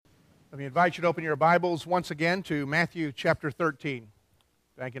Let me invite you to open your Bibles once again to Matthew chapter 13.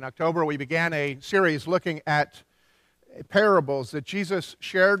 Back in October, we began a series looking at parables that Jesus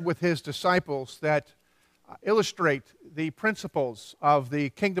shared with his disciples that illustrate the principles of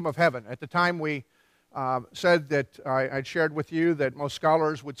the kingdom of heaven. At the time, we said that I'd shared with you that most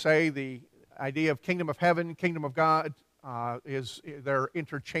scholars would say the idea of kingdom of heaven, kingdom of God, they're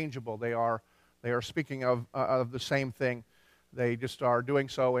interchangeable. They are speaking of the same thing. They just are doing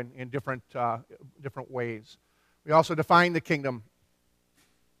so in different ways. We also define the kingdom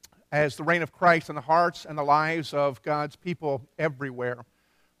as the reign of Christ in the hearts and the lives of God's people everywhere,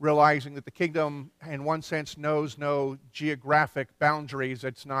 realizing that the kingdom, in one sense, knows no geographic boundaries.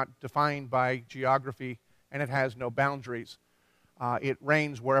 It's not defined by geography, and it has no boundaries. It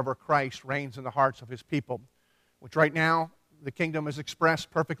reigns wherever Christ reigns in the hearts of his people, which right now the kingdom is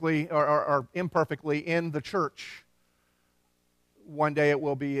expressed perfectly or imperfectly in the church. One day it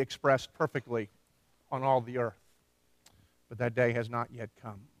will be expressed perfectly on all the earth. But that day has not yet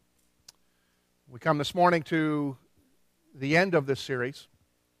come. We come this morning to the end of this series.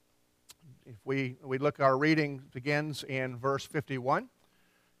 If we look, our reading begins in verse 51.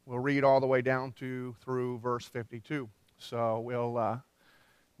 We'll read all the way down through verse 52. So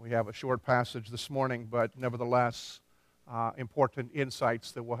we have a short passage this morning, but nevertheless important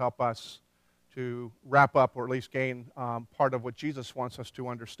insights that will help us to wrap up or at least gain part of what Jesus wants us to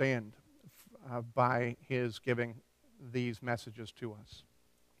understand by his giving these messages to us.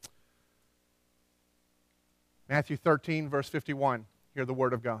 Matthew 13, verse 51, hear the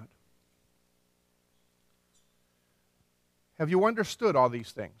word of God. Have you understood all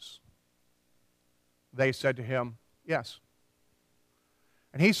these things? They said to him, yes.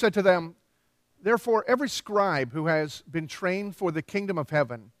 And he said to them, therefore every scribe who has been trained for the kingdom of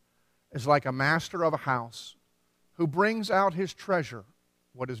heaven is like a master of a house who brings out his treasure,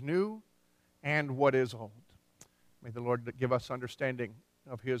 what is new and what is old. May the Lord give us understanding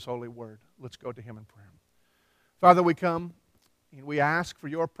of his holy word. Let's go to him in prayer. Father, we come and we ask for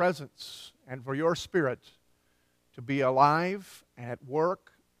your presence and for your Spirit to be alive and at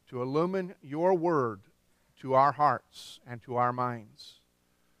work to illumine your word to our hearts and to our minds.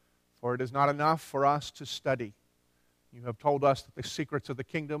 For it is not enough for us to study. You have told us that the secrets of the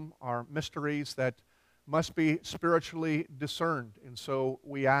kingdom are mysteries that must be spiritually discerned. And so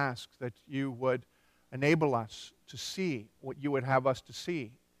we ask that you would enable us to see what you would have us to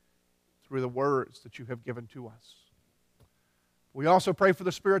see through the words that you have given to us. We also pray for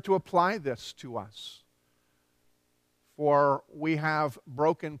the Spirit to apply this to us. For we have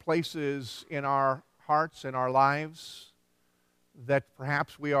broken places in our hearts and our lives that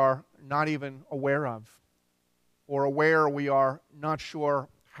perhaps we are not even aware of, or aware we are not sure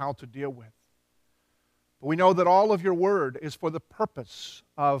how to deal with. But we know that all of your word is for the purpose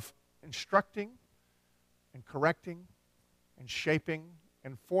of instructing and correcting and shaping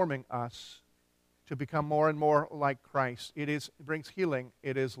and forming us to become more and more like Christ. It brings healing.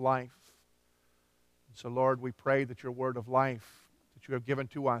 It is life. And so, Lord, we pray that your word of life that you have given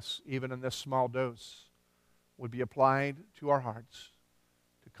to us, even in this small dose, would be applied to our hearts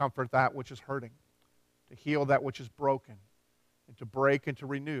to comfort that which is hurting, to heal that which is broken, and to break and to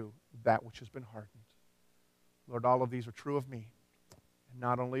renew that which has been hardened. Lord, all of these are true of me, and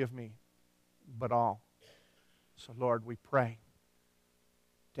not only of me, but all. So, Lord, we pray,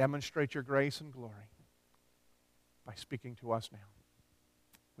 demonstrate your grace and glory by speaking to us now.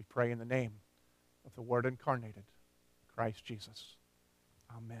 We pray in the name of the Word incarnated, Christ Jesus.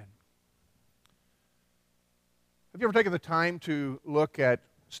 Amen. Have you ever taken the time to look at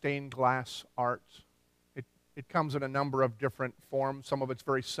stained glass art? It comes in a number of different forms. Some of it's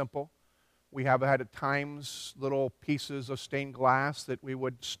very simple. We have had at times little pieces of stained glass that we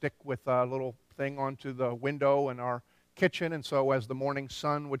would stick with a little thing onto the window in our kitchen, and so as the morning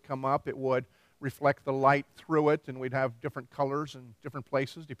sun would come up, it would reflect the light through it, and we'd have different colors in different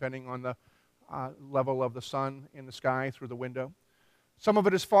places depending on the level of the sun in the sky through the window. Some of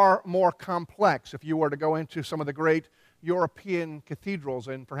it is far more complex. If you were to go into some of the great European cathedrals,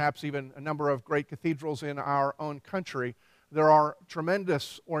 and perhaps even a number of great cathedrals in our own country, there are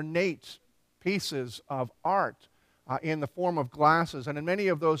tremendous ornate pieces of art in the form of glasses. And in many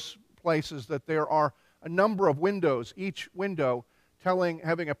of those places that there are a number of windows, each window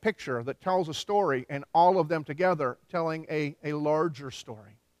having a picture that tells a story, and all of them together telling a larger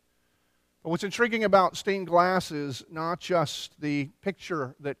story. But what's intriguing about stained glass is not just the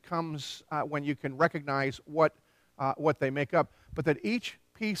picture that comes when you can recognize what they make up, but that each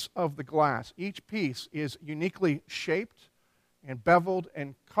piece of the glass, each piece is uniquely shaped and beveled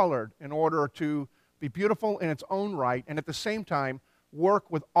and colored in order to be beautiful in its own right, and at the same time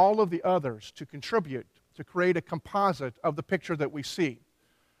work with all of the others to contribute, to create a composite of the picture that we see.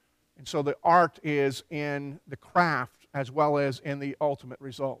 And so the art is in the craft as well as in the ultimate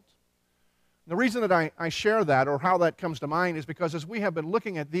result. And the reason that I share that, or how that comes to mind, is because as we have been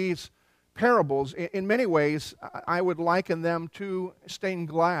looking at these parables, in many ways, I would liken them to stained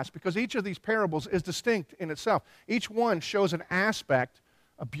glass, because each of these parables is distinct in itself. Each one shows an aspect,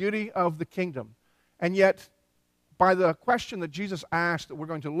 a beauty of the kingdom. And yet, by the question that Jesus asked that we're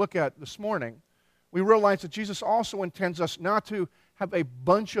going to look at this morning, we realize that Jesus also intends us not to have a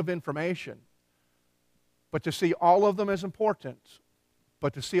bunch of information, but to see all of them as important,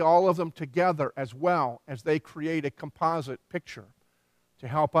 but to see all of them together as well, as they create a composite picture to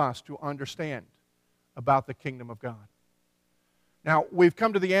help us to understand about the kingdom of God. Now, we've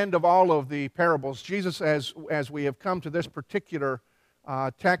come to the end of all of the parables. Jesus, as we have come to this particular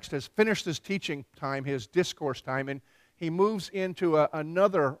text, has finished his teaching time, his discourse time, and he moves into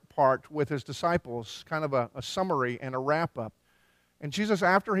another part with his disciples, kind of a summary and a wrap-up. And Jesus,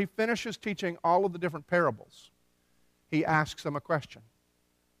 after he finishes teaching all of the different parables, he asks them a question.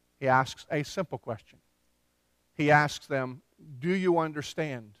 He asks a simple question. He asks them, do you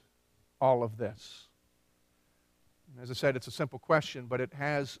understand all of this? And as I said, it's a simple question, but it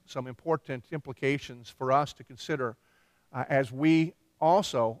has some important implications for us to consider as we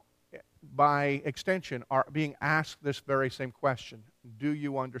also, by extension, are being asked this very same question. Do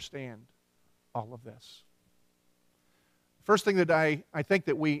you understand all of this? First thing that I think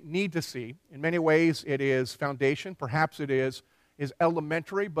that we need to see, in many ways it is foundation, perhaps it is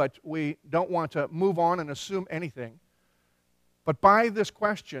elementary, but we don't want to move on and assume anything. But by this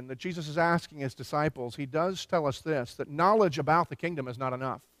question that Jesus is asking his disciples, he does tell us this, that knowledge about the kingdom is not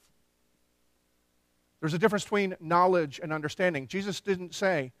enough. There's a difference between knowledge and understanding. Jesus didn't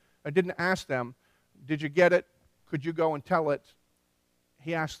ask them, did you get it? Could you go and tell it?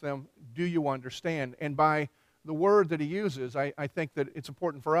 He asked them, do you understand? And by the word that he uses, I think that it's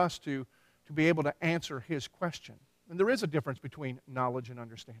important for us to be able to answer his question. And there is a difference between knowledge and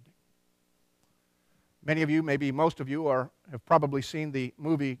understanding. Many of you, maybe most of you, have probably seen the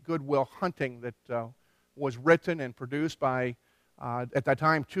movie Good Will Hunting that was written and produced by, at that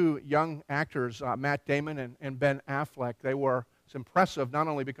time, two young actors, Matt Damon and Ben Affleck. It's impressive, not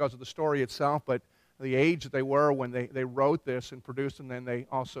only because of the story itself, but the age that they were when they wrote this and produced, and then they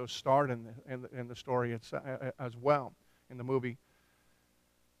also starred in the story as well, in the movie.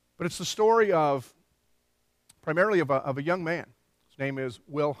 But it's the story primarily of a young man. His name is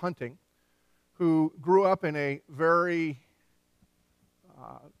Will Hunting, who grew up in a very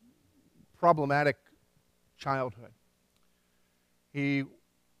problematic childhood.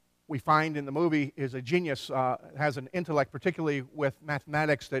 We find in the movie, is a genius, has an intellect, particularly with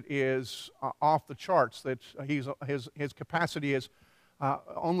mathematics, that is off the charts, that his capacity is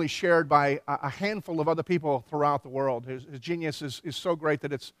only shared by a handful of other people throughout the world. His genius is so great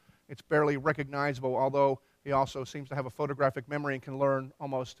that it's barely recognizable, although he also seems to have a photographic memory and can learn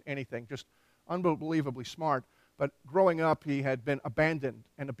almost anything. Just unbelievably smart. But growing up, he had been abandoned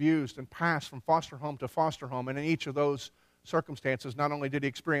and abused and passed from foster home to foster home, and in each of those circumstances, not only did he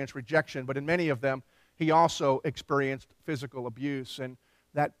experience rejection, but in many of them, he also experienced physical abuse, and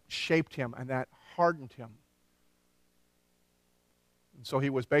that shaped him and that hardened him. And so he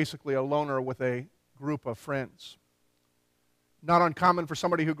was basically a loner with a group of friends. Not uncommon for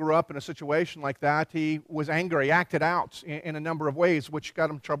somebody who grew up in a situation like that. He was angry, acted out in a number of ways, which got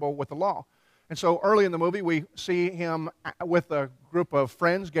him in trouble with the law. And so early in the movie, we see him with a group of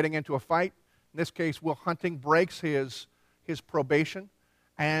friends getting into a fight. In this case, Will Hunting breaks his probation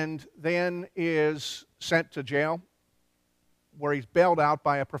and then is sent to jail, where he's bailed out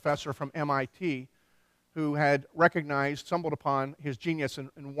by a professor from MIT who had stumbled upon his genius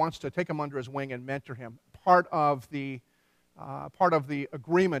and wants to take him under his wing and mentor him. Part of the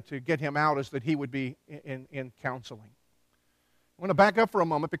agreement to get him out is that he would be in counseling. I want to back up for a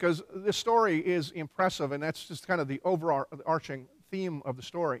moment because this story is impressive, and that's just kind of the overarching theme of the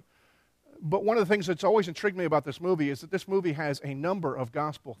story. But one of the things that's always intrigued me about this movie is that this movie has a number of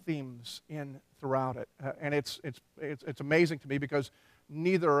gospel themes throughout it. And it's amazing to me because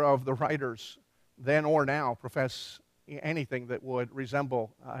neither of the writers, then or now, profess anything that would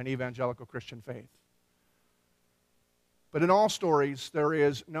resemble an evangelical Christian faith. But in all stories, there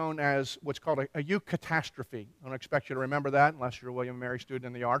is known as what's called a eucatastrophe. I don't expect you to remember that unless you're a William & Mary student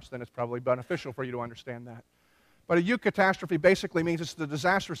in the arts, then it's probably beneficial for you to understand that. But a eucatastrophe basically means it's the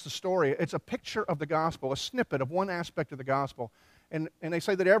disastrous story. It's a picture of the gospel, a snippet of one aspect of the gospel. And they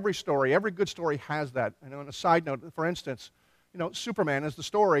say that every story, every good story has that. And on a side note, for instance, Superman is the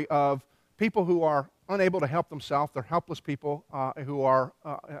story of people who are unable to help themselves. They're helpless people who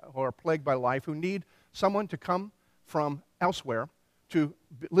are plagued by life, who need someone to come from elsewhere to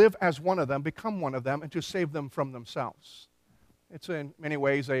live as one of them, become one of them, and to save them from themselves. It's in many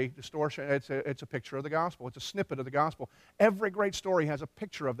ways a distortion. It's a picture of the gospel. It's a snippet of the gospel. Every great story has a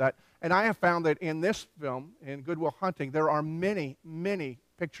picture of that. And I have found that in this film, in Good Will Hunting, there are many, many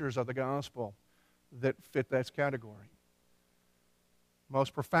pictures of the gospel that fit this category.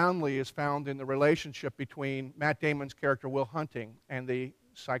 Most profoundly is found in the relationship between Matt Damon's character, Will Hunting, and the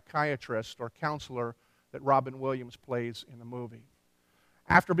psychiatrist or counselor that Robin Williams plays in the movie.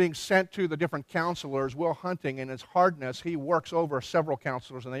 After being sent to the different counselors, Will Hunting, in his hardness, he works over several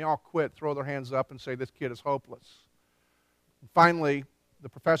counselors, and they all quit, throw their hands up, and say, this kid is hopeless. And finally, the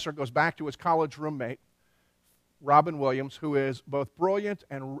professor goes back to his college roommate, Robin Williams, who is both brilliant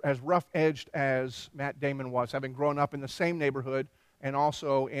and as rough-edged as Matt Damon was, having grown up in the same neighborhood and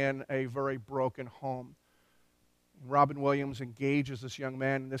also in a very broken home. Robin Williams engages this young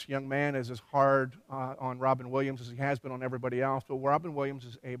man, and this young man is as hard on Robin Williams as he has been on everybody else, but Robin Williams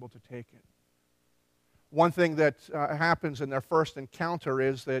is able to take it. One thing that happens in their first encounter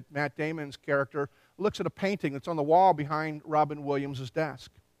is that Matt Damon's character looks at a painting that's on the wall behind Robin Williams' desk.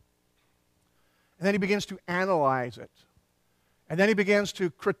 And then he begins to analyze it. And then he begins to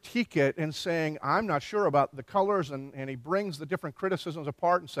critique it and saying, I'm not sure about the colors, and he brings the different criticisms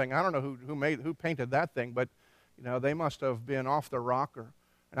apart and saying, I don't know who painted that thing, but they must have been off their rocker.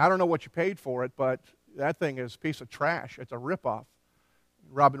 And I don't know what you paid for it, but that thing is a piece of trash. It's a ripoff.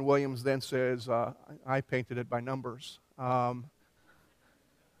 Robin Williams then says, I painted it by numbers. And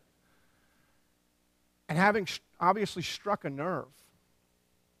having obviously struck a nerve,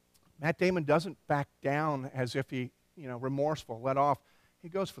 Matt Damon doesn't back down as if he, remorseful, let off. He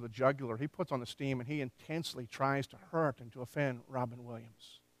goes for the jugular. He puts on the steam, and he intensely tries to hurt and to offend Robin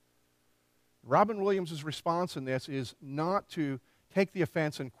Williams. Robin Williams' response in this is not to take the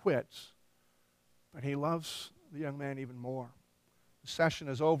offense and quit, but he loves the young man even more. The session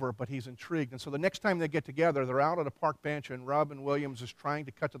is over, but he's intrigued. And so the next time they get together, they're out at a park bench, and Robin Williams is trying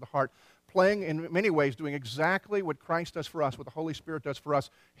to cut to the heart, playing in many ways, doing exactly what Christ does for us, what the Holy Spirit does for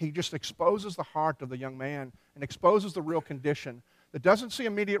us. He just exposes the heart of the young man and exposes the real condition that doesn't see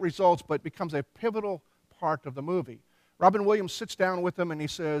immediate results, but becomes a pivotal part of the movie. Robin Williams sits down with him and he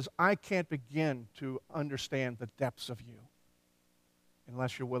says, I can't begin to understand the depths of you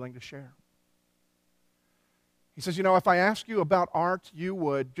unless you're willing to share. He says, if I ask you about art, you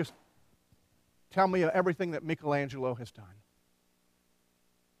would just tell me everything that Michelangelo has done.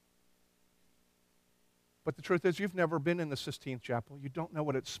 But the truth is, you've never been in the Sistine Chapel. You don't know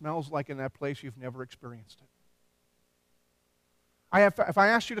what it smells like in that place. You've never experienced it. If I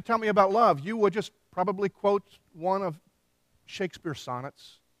asked you to tell me about love, you would just probably quote one of Shakespeare's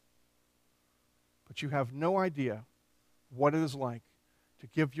sonnets, but you have no idea what it is like to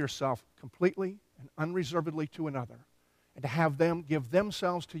give yourself completely and unreservedly to another, and to have them give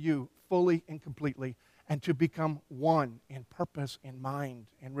themselves to you fully and completely, and to become one in purpose, in mind,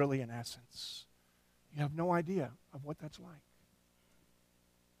 and really in essence. You have no idea of what that's like.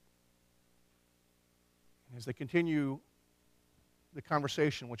 And as they continue the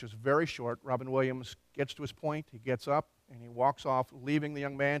conversation, which is very short, Robin Williams gets to his point, he gets up, and he walks off, leaving the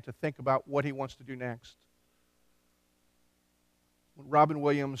young man to think about what he wants to do next. What Robin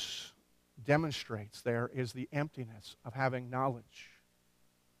Williams demonstrates there is the emptiness of having knowledge,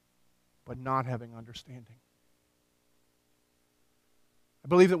 but not having understanding. I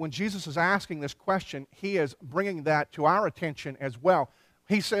believe that when Jesus is asking this question, he is bringing that to our attention as well.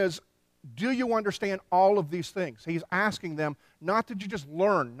 He says, do you understand all of these things? He's asking them, not did you just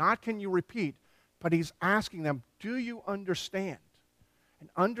learn, not can you repeat, but he's asking them, do you understand? And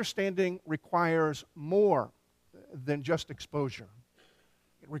understanding requires more than just exposure.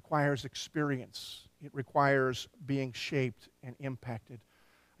 It requires experience. It requires being shaped and impacted.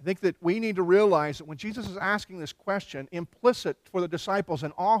 I think that we need to realize that when Jesus is asking this question, implicit for the disciples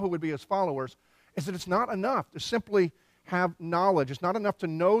and all who would be his followers, is that it's not enough to simply have knowledge. It's not enough to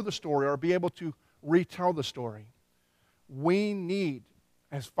know the story or be able to retell the story. We need,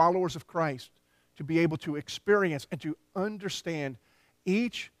 as followers of Christ, to be able to experience and to understand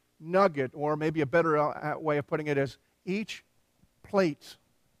each nugget, or maybe a better way of putting it is each plate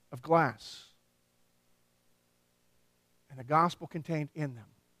of glass and the gospel contained in them,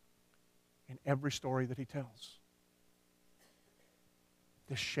 in every story that he tells.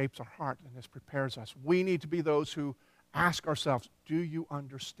 This shapes our heart and this prepares us. We need to be those who ask ourselves, do you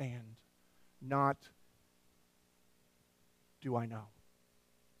understand? Not, do I know?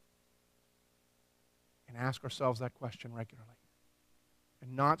 And ask ourselves that question regularly.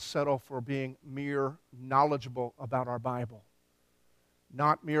 and not settle for being mere knowledgeable about our Bible,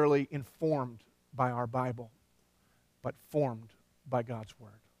 not merely informed by our Bible, but formed by God's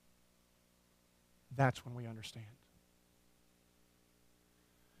Word. That's when we understand.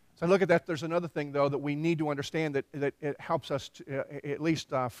 So I look at that, there's another thing, though, that we need to understand that it helps us to at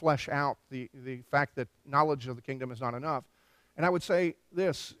least flesh out the fact that knowledge of the kingdom is not enough. And I would say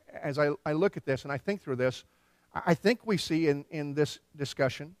this, as I look at this and I think through this, I think we see in this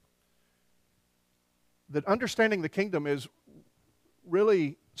discussion that understanding the kingdom is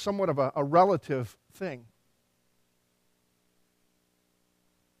really somewhat of a relative thing.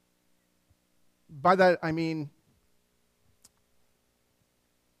 By that I mean,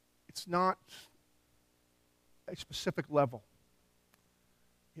 it's not a specific level.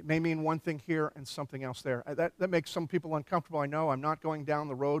 It may mean one thing here and something else there. That makes some people uncomfortable. I know I'm not going down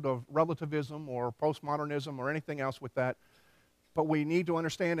the road of relativism or postmodernism or anything else with that. But we need to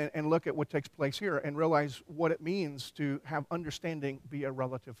understand and look at what takes place here and realize what it means to have understanding be a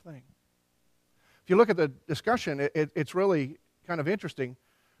relative thing. If you look at the discussion, it's really kind of interesting.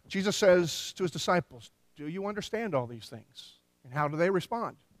 Jesus says to his disciples, "Do you understand all these things?" And how do they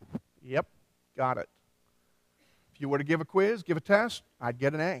respond? "Yep, got it." If you were to give a quiz, give a test, I'd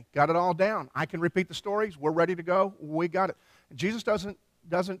get an A. Got it all down. I can repeat the stories. We're ready to go. We got it. And Jesus doesn't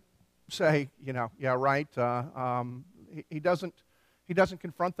say, yeah, right. He doesn't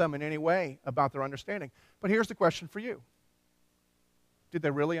confront them in any way about their understanding. But here's the question for you. Did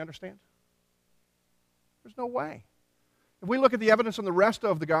they really understand? There's no way. If we look at the evidence in the rest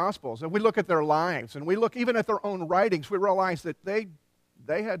of the Gospels, and we look at their lives, and we look even at their own writings, we realize that they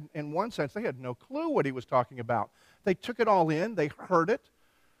had, in one sense, they had no clue what he was talking about. They took it all in, they heard it,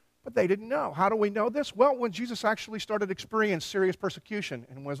 but they didn't know. How do we know this? Well, when Jesus actually started to experience serious persecution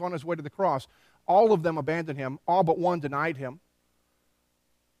and was on his way to the cross, all of them abandoned him, all but one denied him.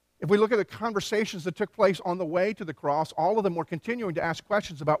 If we look at the conversations that took place on the way to the cross, all of them were continuing to ask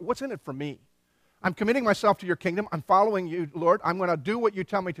questions about what's in it for me. I'm committing myself to your kingdom. I'm following you, Lord. I'm going to do what you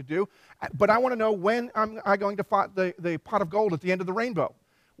tell me to do. But I want to know when I'm going to find the pot of gold at the end of the rainbow.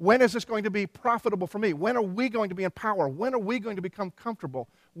 When is this going to be profitable for me? When are we going to be in power? When are we going to become comfortable?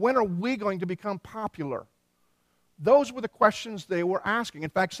 When are we going to become popular? Those were the questions they were asking. In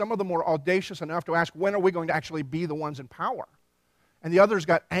fact, some of them were audacious enough to ask, when are we going to actually be the ones in power? And the others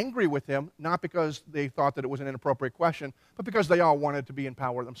got angry with him, not because they thought that it was an inappropriate question, but because they all wanted to be in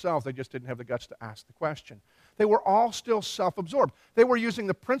power themselves. They just didn't have the guts to ask the question. They were all still self-absorbed. They were using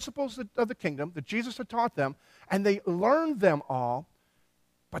the principles of the kingdom that Jesus had taught them, and they learned them all,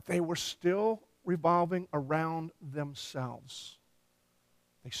 but they were still revolving around themselves.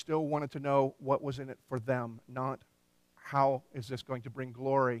 They still wanted to know what was in it for them, not how is this going to bring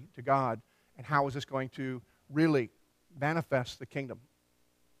glory to God, and how is this going to really manifest the kingdom.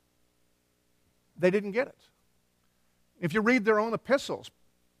 They didn't get it. If you read their own epistles,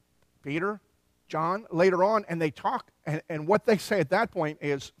 Peter, John, later on, and they talk, and what they say at that point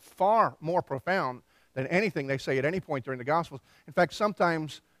is far more profound than anything they say at any point during the Gospels. In fact,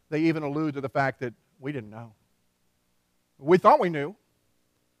 sometimes they even allude to the fact that we didn't know. We thought we knew,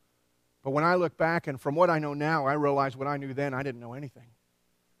 but when I look back, and from what I know now, I realize what I knew then, I didn't know anything.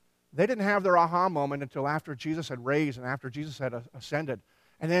 They didn't have their aha moment until after Jesus had raised and after Jesus had ascended.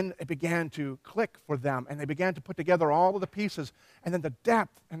 And then it began to click for them, and they began to put together all of the pieces, and then the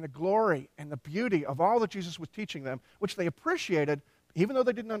depth and the glory and the beauty of all that Jesus was teaching them, which they appreciated, even though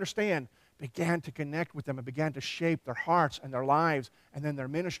they didn't understand, began to connect with them and began to shape their hearts and their lives and then their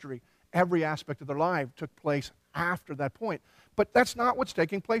ministry. Every aspect of their life took place after that point. But that's not what's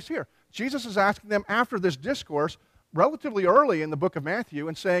taking place here. Jesus is asking them after this discourse, relatively early in the book of Matthew,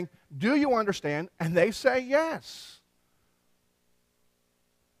 and saying, do you understand? And they say yes.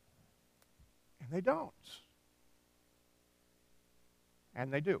 And they don't.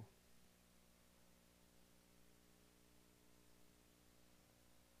 And they do.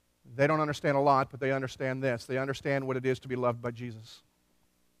 They don't understand a lot, but they understand this. They understand what it is to be loved by Jesus.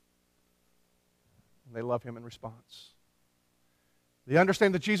 And they love him in response. They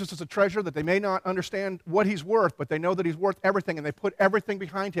understand that Jesus is a treasure, that they may not understand what he's worth, but they know that he's worth everything, and they put everything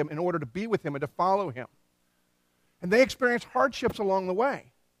behind him in order to be with him and to follow him. And they experience hardships along the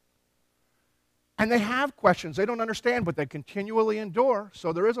way. And they have questions they don't understand, but they continually endure,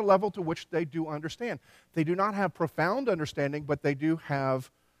 so there is a level to which they do understand. They do not have profound understanding, but they do have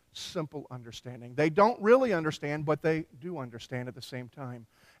simple understanding. They don't really understand, but they do understand at the same time.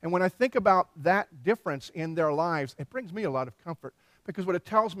 And when I think about that difference in their lives, it brings me a lot of comfort, because what it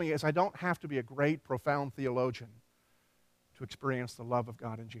tells me is I don't have to be a great, profound theologian to experience the love of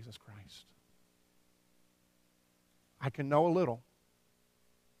God in Jesus Christ. I can know a little,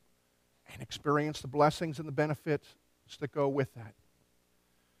 and experience the blessings and the benefits that go with that.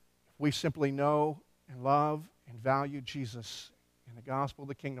 If we simply know and love and value Jesus and the gospel of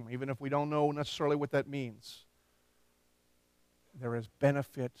the kingdom, even if we don't know necessarily what that means, there is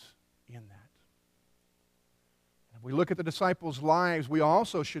benefit in that. If we look at the disciples' lives, we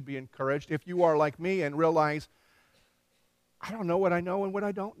also should be encouraged, if you are like me and realize, I don't know what I know and what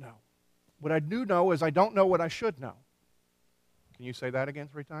I don't know. What I do know is I don't know what I should know. Can you say that again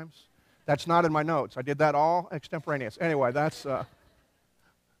 3 times? That's not in my notes. I did that all extemporaneous. Anyway, that's, I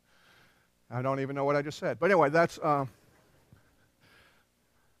don't even know what I just said. But anyway, that's, but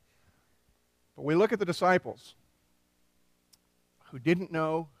we look at the disciples who didn't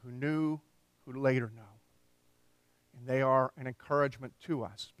know, who knew, who later know. And they are an encouragement to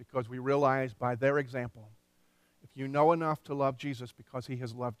us because we realize by their example, if you know enough to love Jesus because he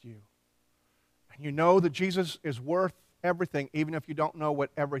has loved you, and you know that Jesus is worth everything, even if you don't know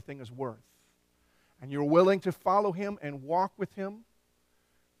what everything is worth, and you're willing to follow him and walk with him,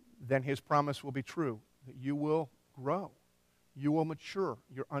 then his promise will be true, that you will grow, you will mature,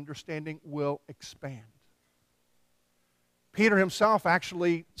 your understanding will expand. Peter himself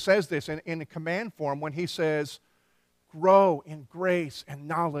actually says this in a command form when he says, grow in grace and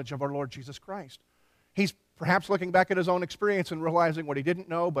knowledge of our Lord Jesus Christ. He's perhaps looking back at his own experience and realizing what he didn't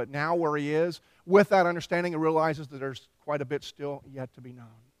know, but now where he is, with that understanding, he realizes that there's quite a bit still yet to be known.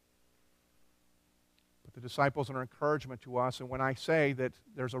 But the disciples are an encouragement to us, and when I say that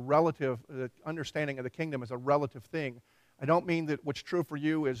there's a relative, the understanding of the kingdom is a relative thing, I don't mean that what's true for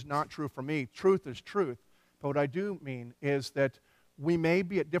you is not true for me. Truth is truth. But what I do mean is that we may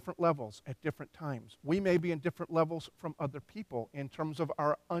be at different levels at different times. We may be in different levels from other people in terms of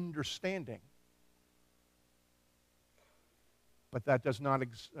our understanding. But that does not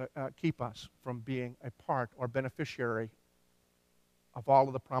keep us from being a part or beneficiary of all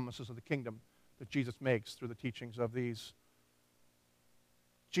of the promises of the kingdom that Jesus makes through the teachings of these.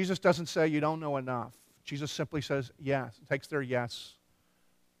 Jesus doesn't say you don't know enough. Jesus simply says yes, takes their yes,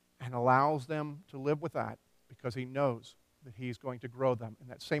 and allows them to live with that because he knows that he's going to grow them. And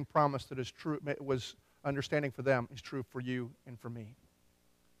that same promise that is true, was understanding for them, is true for you and for me.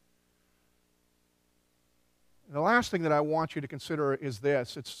 And the last thing that I want you to consider is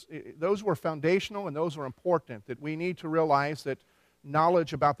this. Those were foundational and those are important, that we need to realize that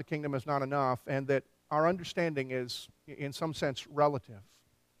knowledge about the kingdom is not enough and that our understanding is, in some sense, relative.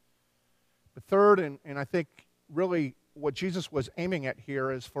 But third, and I think really what Jesus was aiming at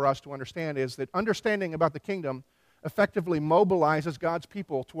here is for us to understand, is that understanding about the kingdom effectively mobilizes God's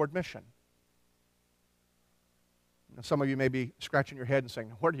people toward mission. Now, some of you may be scratching your head and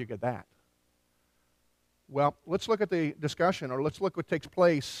saying, where do you get that? Well, let's look at the discussion, or let's look what takes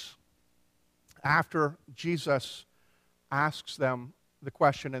place after Jesus asks them the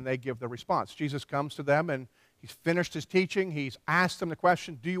question and they give the response. Jesus comes to them and he's finished his teaching. He's asked them the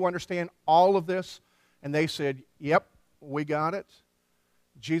question, do you understand all of this? And they said, yep, we got it.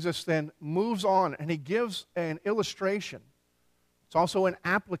 Jesus then moves on and he gives an illustration. It's also an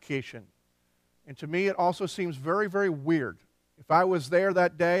application. And to me, it also seems very, very weird. If I was there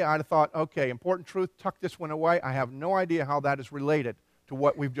that day, I'd have thought, okay, important truth, tuck this one away. I have no idea how that is related to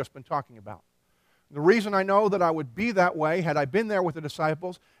what we've just been talking about. The reason I know that I would be that way had I been there with the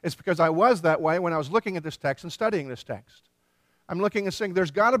disciples is because I was that way when I was looking at this text and studying this text. I'm looking and saying,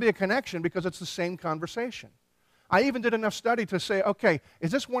 there's got to be a connection because it's the same conversation. I even did enough study to say, okay,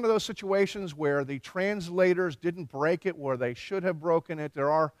 is this one of those situations where the translators didn't break it where they should have broken it? There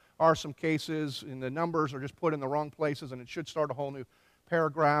are some cases, and the numbers are just put in the wrong places, and it should start a whole new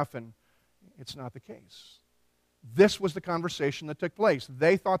paragraph, and it's not the case. This was the conversation that took place.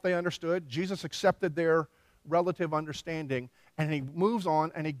 They thought they understood. Jesus accepted their relative understanding, and he moves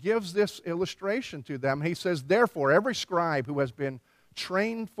on, and he gives this illustration to them. He says, therefore, every scribe who has been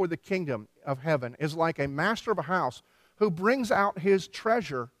trained for the kingdom of heaven is like a master of a house who brings out his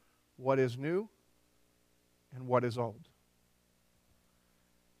treasure, what is new and what is old.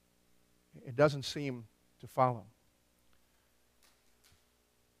 It doesn't seem to follow.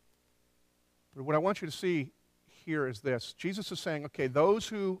 But what I want you to see here is this. Jesus is saying, okay, those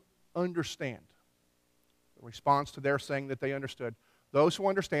who understand, the response to their saying that they understood, those who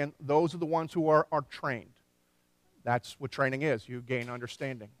understand, those are the ones who are trained. That's what training is. You gain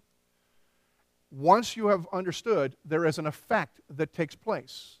understanding. Once you have understood, there is an effect that takes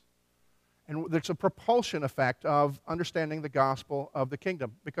place. And there's a propulsion effect of understanding the gospel of the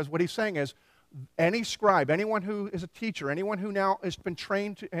kingdom. Because what he's saying is, any scribe, anyone who is a teacher, anyone who now has been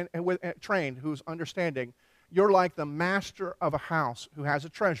trained, who's understanding, you're like the master of a house who has a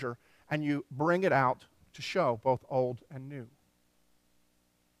treasure, and you bring it out to show both old and new.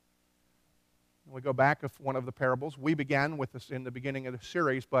 We go back to one of the parables. We began with this in the beginning of the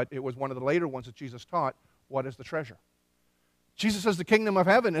series, but it was one of the later ones that Jesus taught. What is the treasure? Jesus says the kingdom of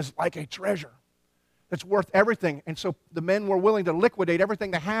heaven is like a treasure that's worth everything. And so the men were willing to liquidate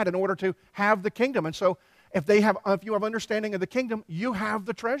everything they had in order to have the kingdom. And so if you have understanding of the kingdom, you have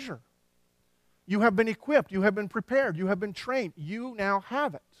the treasure. You have been equipped. You have been prepared. You have been trained. You now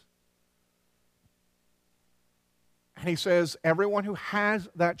have it. And he says everyone who has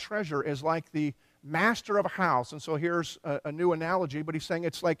that treasure is like the master of a house. And so here's a new analogy, but he's saying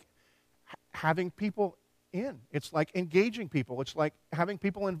it's like having people in. It's like engaging people. It's like having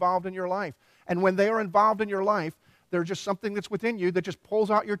people involved in your life. And when they are involved in your life, there's just something that's within you that just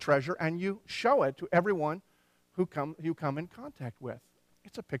pulls out your treasure and you show it to everyone who you come in contact with.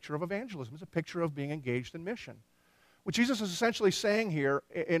 It's a picture of evangelism. It's a picture of being engaged in mission. What Jesus is essentially saying here,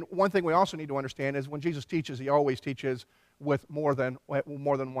 and one thing we also need to understand is when Jesus teaches, he always teaches with more than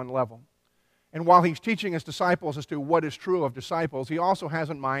one level. And while he's teaching his disciples as to what is true of disciples, he also has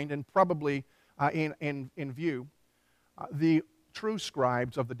in mind and probably in view the true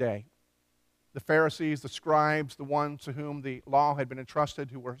scribes of the day. The Pharisees, the scribes, the ones to whom the law had been entrusted,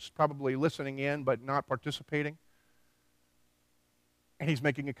 who were probably listening in but not participating. And he's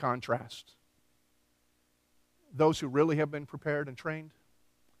making a contrast. Those who really have been prepared and trained,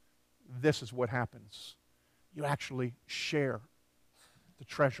 this is what happens. You actually share the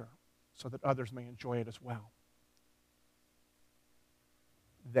treasure so that others may enjoy it as well.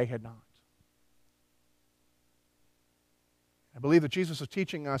 They had not. I believe that Jesus is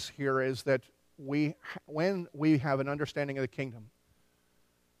teaching us here is that when we have an understanding of the kingdom,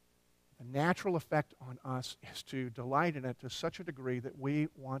 the natural effect on us is to delight in it to such a degree that we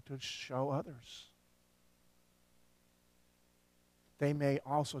want to show others. They may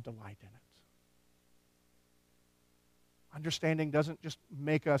also delight in it. Understanding doesn't just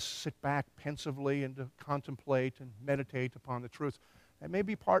make us sit back pensively and to contemplate and meditate upon the truth. That may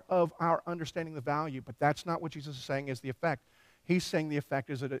be part of our understanding the value, but that's not what Jesus is saying is the effect. He's saying the effect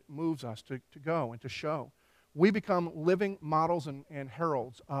is that it moves us to go and to show. We become living models and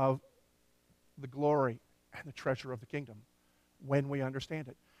heralds of the glory and the treasure of the kingdom when we understand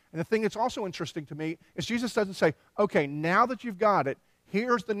it. And the thing that's also interesting to me is Jesus doesn't say, okay, now that you've got it,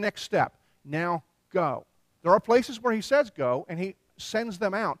 here's the next step. Now go. There are places where he says go, and he sends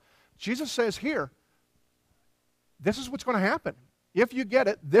them out. Jesus says here, this is what's going to happen. If you get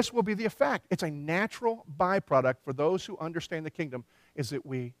it, this will be the effect. It's a natural byproduct for those who understand the kingdom, is that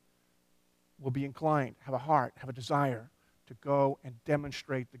we will be inclined, have a heart, have a desire to go and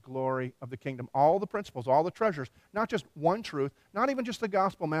demonstrate the glory of the kingdom. All the principles, all the treasures, not just one truth, not even just the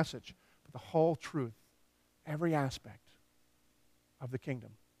gospel message, but the whole truth, every aspect of the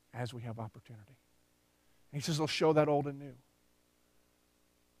kingdom as we have opportunity. And he says he'll show that old and new.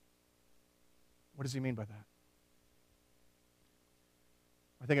 What does he mean by that?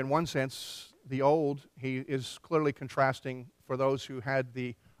 I think in one sense, the old, he is clearly contrasting for those who had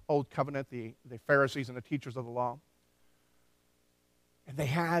the old covenant, the Pharisees and the teachers of the law. And they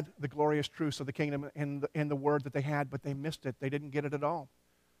had the glorious truths of the kingdom in the word that they had, but they missed it. They didn't get it at all.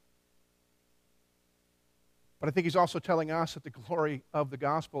 But I think he's also telling us that the glory of the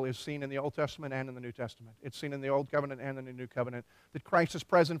gospel is seen in the Old Testament and in the New Testament. It's seen in the Old Covenant and in the New Covenant. That Christ is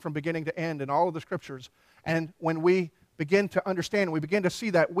present from beginning to end in all of the Scriptures. And when we begin to understand, we begin to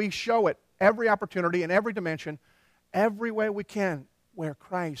see that, we show it every opportunity in every dimension, every way we can, where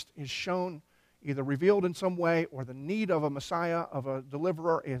Christ is shown, either revealed in some way, or the need of a Messiah, of a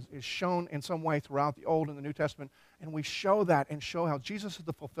deliverer, is shown in some way throughout the Old and the New Testament. And we show that and show how Jesus is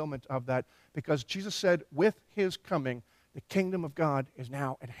the fulfillment of that, because Jesus said, with his coming, the kingdom of God is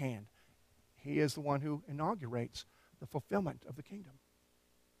now at hand. He is the one who inaugurates the fulfillment of the kingdom.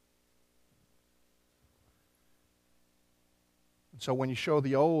 And so when you show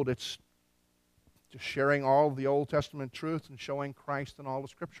the old, it's just sharing all of the Old Testament truths and showing Christ in all of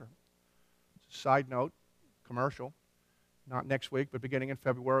Scripture. Side note, commercial, not next week, but beginning in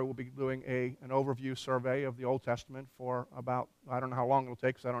February, we'll be doing an overview survey of the Old Testament for about, I don't know how long it'll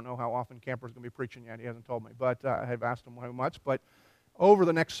take, because I don't know how often Camper's going to be preaching yet. He hasn't told me, but I have asked him how much. But over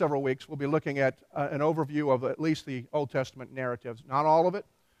the next several weeks, we'll be looking at an overview of at least the Old Testament narratives. Not all of it,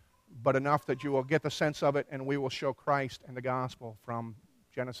 but enough that you will get the sense of it, and we will show Christ and the gospel from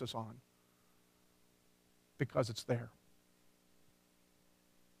Genesis on, because it's there.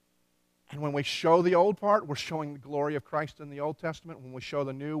 And when we show the old part, we're showing the glory of Christ in the Old Testament. When we show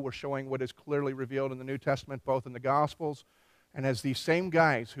the new, we're showing what is clearly revealed in the New Testament, both in the Gospels. And as these same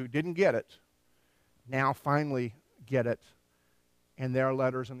guys who didn't get it, now finally get it in their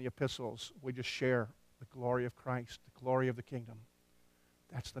letters and the epistles, we just share the glory of Christ, the glory of the kingdom.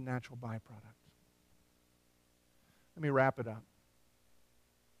 That's the natural byproduct. Let me wrap it up.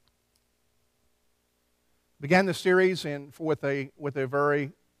 Began the series with a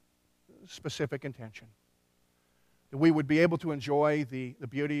very specific intention. That we would be able to enjoy the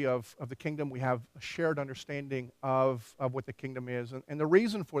beauty of the kingdom. We have a shared understanding of what the kingdom is. And the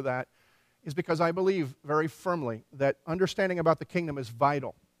reason for that is because I believe very firmly that understanding about the kingdom is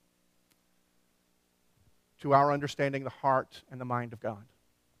vital to our understanding the heart and the mind of God.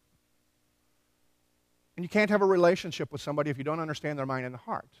 And you can't have a relationship with somebody if you don't understand their mind and the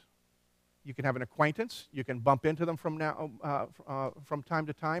heart. You can have an acquaintance. You can bump into them from time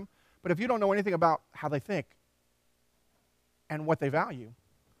to time. But if you don't know anything about how they think and what they value,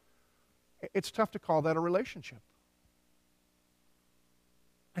 it's tough to call that a relationship.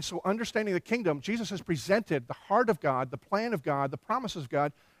 And so understanding the kingdom, Jesus has presented the heart of God, the plan of God, the promises of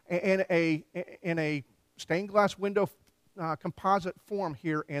God in a stained glass window composite form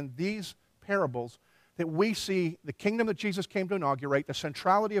here in these parables, that we see the kingdom that Jesus came to inaugurate, the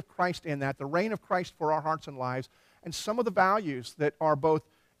centrality of Christ in that, the reign of Christ for our hearts and lives, and some of the values that are both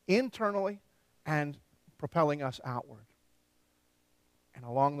internally and propelling us outward. And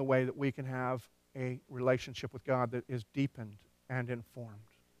along the way that we can have a relationship with God that is deepened and informed.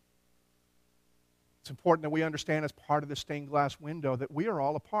 It's important that we understand as part of the stained glass window that we are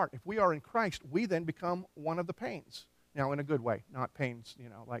all a part. If we are in Christ, we then become one of the panes. Now, in a good way, not pains,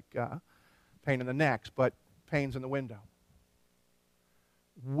 like pain in the neck, but panes in the window.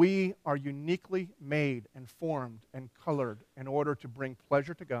 We are uniquely made and formed and colored in order to bring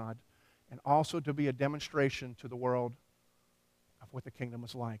pleasure to God and also to be a demonstration to the world of what the kingdom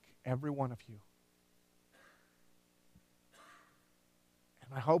is like. Every one of you.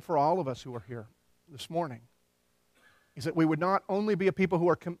 And my hope for all of us who are here this morning is that we would not only be a people who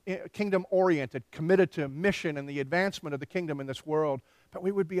are kingdom-oriented, committed to mission and the advancement of the kingdom in this world, but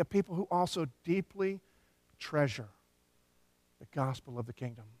we would be a people who also deeply treasure the gospel of the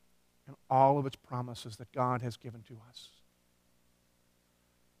kingdom and all of its promises that God has given to us.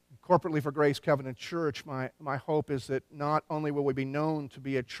 And corporately for Grace Covenant Church, my hope is that not only will we be known to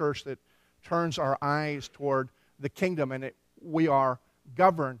be a church that turns our eyes toward the kingdom and we are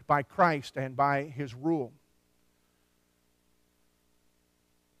governed by Christ and by His rule,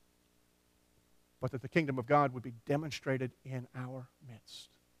 but that the kingdom of God would be demonstrated in our midst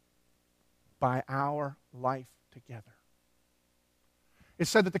by our life together.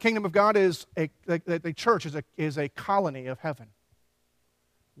 It's said that the kingdom of God is the church is a colony of heaven.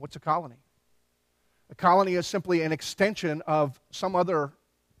 What's a colony? A colony is simply an extension of some other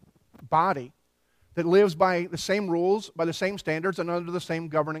body that lives by the same rules, by the same standards, and under the same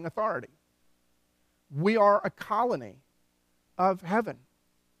governing authority. We are a colony of heaven.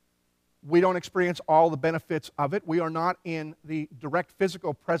 We don't experience all the benefits of it. We are not in the direct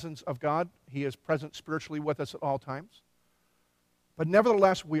physical presence of God. He is present spiritually with us at all times. But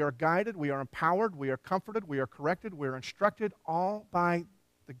nevertheless, we are guided, we are empowered, we are comforted, we are corrected, we are instructed, all by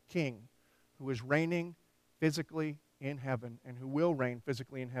the King who is reigning physically in heaven and who will reign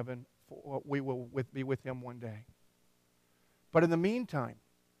physically in heaven. We will be with Him one day. But in the meantime,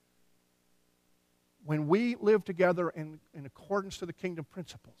 when we live together in accordance to the kingdom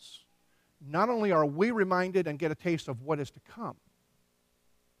principles, not only are we reminded and get a taste of what is to come,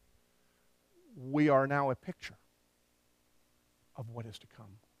 we are now a picture of what is to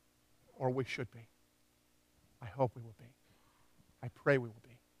come, or we should be. I hope we will be. I pray we will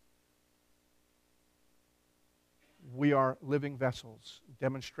be. We are living vessels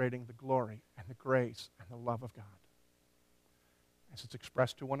demonstrating the glory and the grace and the love of God as it's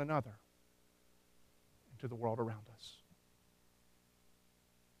expressed to one another and to the world around us.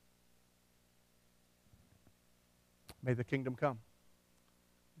 May the kingdom come.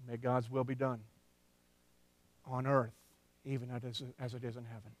 May God's will be done on earth, even as it is in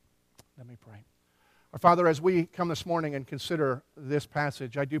heaven. Let me pray. Our Father, as we come this morning and consider this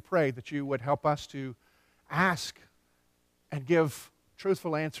passage, I do pray that you would help us to ask and give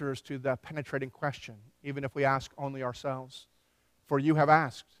truthful answers to the penetrating question, even if we ask only ourselves. For you have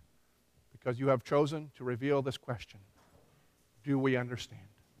asked, because you have chosen to reveal this question. Do we understand?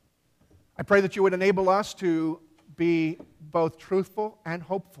 I pray that you would enable us to be both truthful and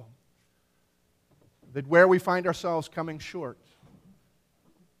hopeful, that where we find ourselves coming short,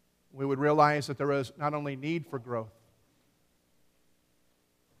 we would realize that there is not only need for growth,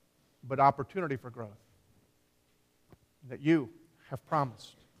 but opportunity for growth, that you have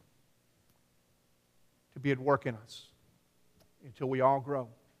promised to be at work in us until we all grow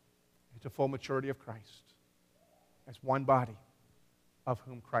into full maturity of Christ as one body of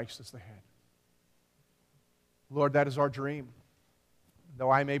whom Christ is the head. Lord, that is our dream, though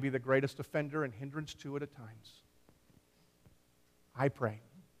I may be the greatest offender and hindrance to it at times. I pray,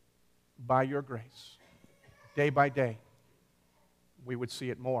 by your grace, day by day, we would see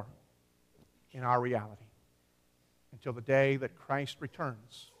it more in our reality until the day that Christ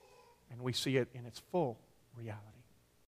returns and we see it in its full reality.